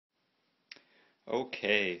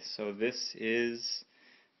Okay, so this is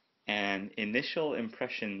an initial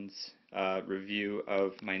impressions review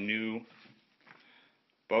of my new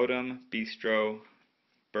Bodum Bistro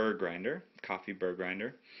Burr grinder, coffee Burr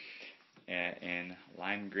grinder, in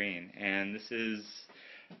lime green. And this is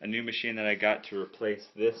a new machine that I got to replace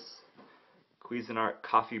this Cuisinart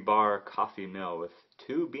coffee bar coffee mill with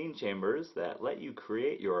two bean chambers that let you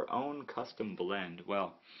create your own custom blend.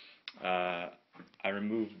 Well, I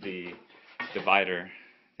removed the divider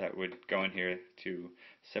that would go in here to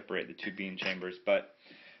separate the two bean chambers, but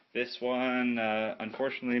this one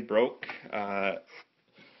unfortunately broke.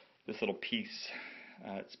 This little piece,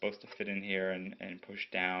 it's supposed to fit in here and push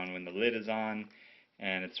down when the lid is on,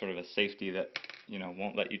 and it's sort of a safety that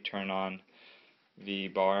won't let you turn on the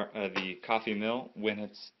coffee mill when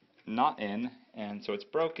it's not in, and so it's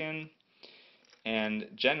broken. And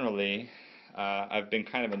generally I've been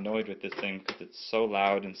kind of annoyed with this thing because it's so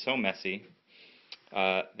loud and so messy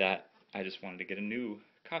that I just wanted to get a new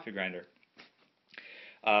coffee grinder.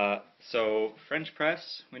 So French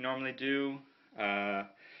press, we normally do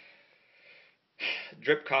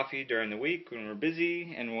drip coffee during the week when we're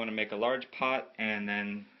busy and we want to make a large pot, and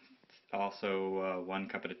then also 1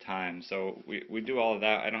 cup at a time. So we do all of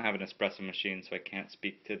that. I don't have an espresso machine, so I can't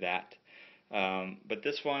speak to that. But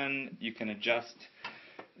this one, you can adjust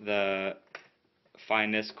the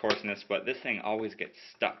fineness, coarseness, but this thing always gets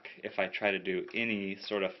stuck if I try to do any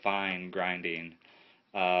sort of fine grinding.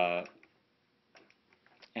 And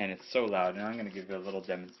it's so loud. And I'm going to give you a little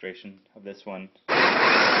demonstration of this one.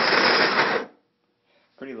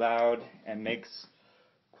 Pretty loud and makes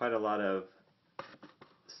quite a lot of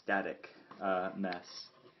static mess.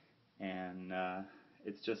 And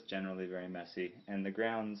it's just generally very messy. And the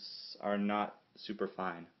grounds are not super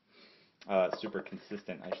fine. Super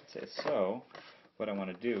consistent, I should say. So what I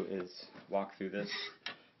want to do is walk through this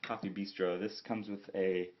coffee bistro. This comes with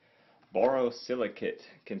a borosilicate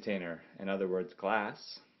container, in other words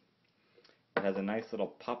glass. It has a nice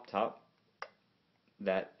little pop top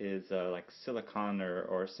that is like silicone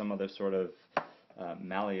or some other sort of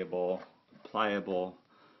malleable, pliable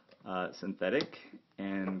synthetic,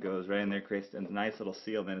 and goes right in there, creates a nice little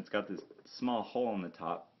seal. Then it's got this small hole in the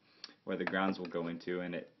top where the grounds will go into,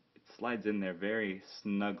 and it slides in there very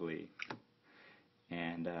snugly,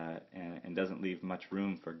 and doesn't leave much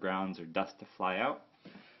room for grounds or dust to fly out.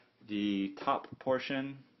 The top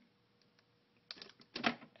portion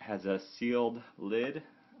has a sealed lid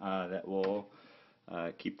that will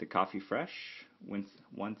keep the coffee fresh once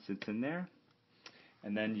it's in there.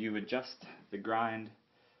 And then you adjust the grind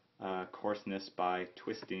coarseness by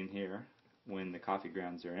twisting here when the coffee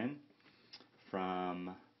grounds are in,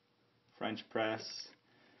 from French press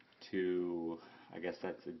to, I guess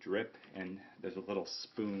that's a drip, and there's a little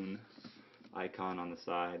spoon icon on the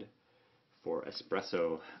side for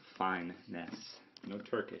espresso fineness. No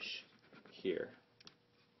Turkish here.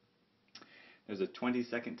 There's a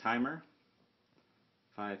 20-second timer,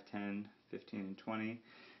 5, 10, 15, and 20.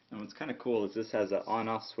 And what's kind of cool is this has an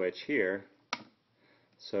on-off switch here.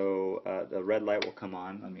 So the red light will come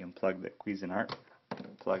on. Let me unplug the Cuisinart,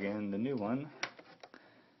 plug in the new one.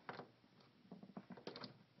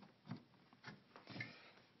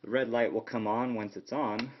 The red light will come on once it's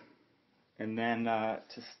on. And then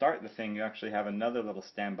to start the thing, you actually have another little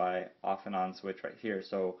standby off and on switch right here.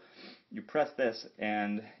 So you press this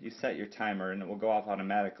and you set your timer, and it will go off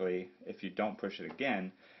automatically if you don't push it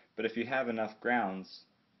again. But if you have enough grounds,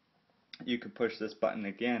 you could push this button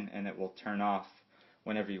again and it will turn off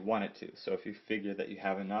whenever you want it to. So if you figure that you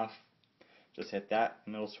have enough, just hit that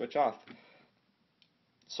and it'll switch off.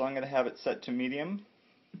 So I'm going to have it set to medium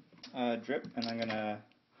drip, and I'm going to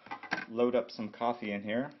load up some coffee in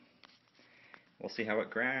here. We'll see how it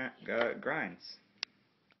grinds.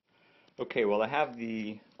 Okay, well I have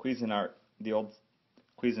the Cuisinart, the old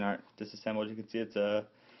Cuisinart disassembled. You can see it's a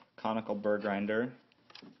conical burr grinder,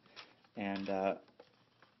 and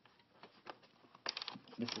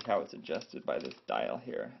this is how it's adjusted by this dial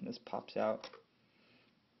here. And this pops out.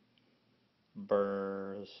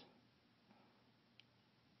 Burrs.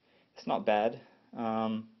 It's not bad,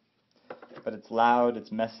 but it's loud,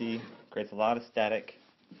 it's messy, creates a lot of static.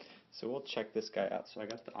 So we'll check this guy out. So I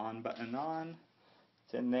got the on button on.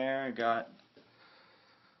 It's in there. I got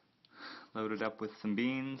loaded up with some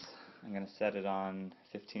beans. I'm going to set it on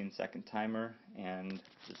 15-second timer, and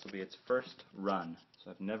this will be its first run.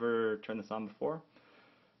 So I've never turned this on before.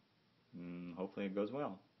 Hopefully it goes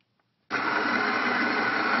well.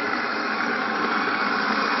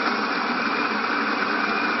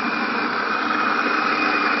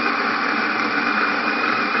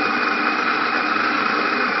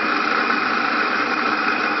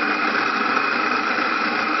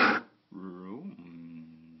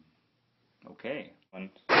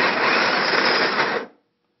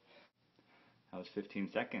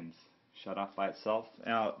 15 seconds. Shut off by itself.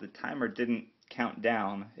 Now, the timer didn't count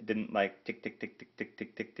down. It didn't like tick, tick, tick, tick, tick,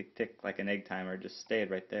 tick, tick, tick, tick, like an egg timer. It just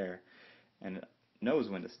stayed right there. And it knows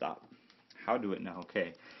when to stop. How do it know?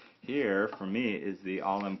 Okay. Here, for me, is the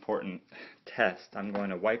all-important test. I'm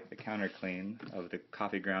going to wipe the counter clean of the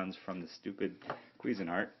coffee grounds from the stupid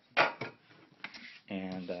Cuisinart.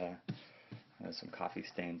 And there's some coffee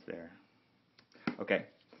stains there. Okay,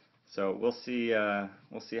 so we'll see how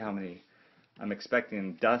many. I'm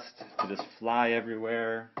expecting dust to just fly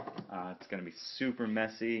everywhere. It's going to be super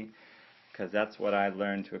messy because that's what I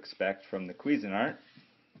learned to expect from the Cuisinart.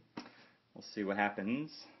 We'll see what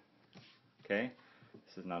happens. Okay,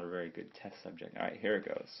 this is not a very good test subject. All right, here it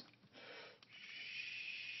goes.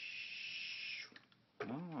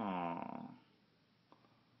 Oh,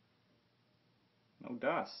 no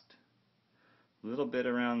dust. A little bit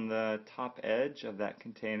around the top edge of that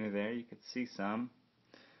container there. You could see some.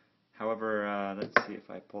 However, let's see if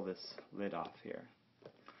I pull this lid off here.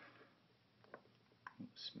 Ooh,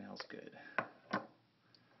 smells good.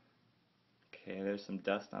 Okay, there's some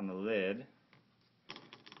dust on the lid.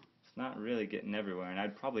 It's not really getting everywhere, and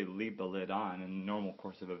I'd probably leave the lid on in the normal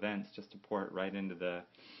course of events just to pour it right into the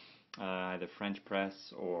either French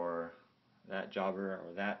press or that jobber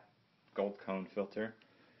or that gold cone filter.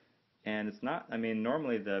 And it's not, I mean,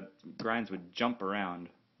 normally the grinds would jump around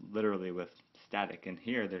literally with static, and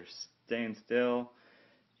here they're staying still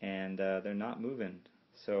and they're not moving.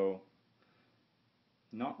 So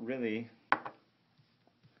not really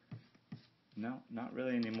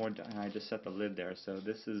any more. I just set the lid there, so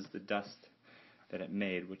this is the dust that it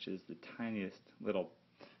made, which is the tiniest little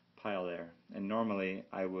pile there. And normally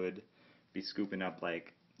I would be scooping up,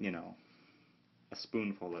 like, you know, a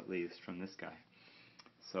spoonful at least from this guy.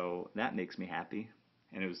 So that makes me happy,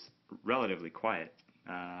 and it was relatively quiet.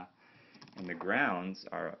 And the grounds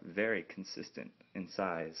are very consistent in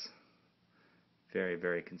size. Very,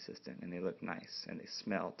 very consistent, and they look nice, and they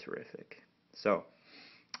smell terrific. So,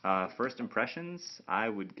 first impressions, I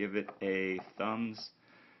would give it a thumbs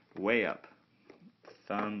way up.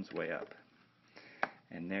 Thumbs way up.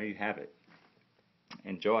 And there you have it.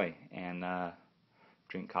 Enjoy, and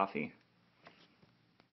drink coffee.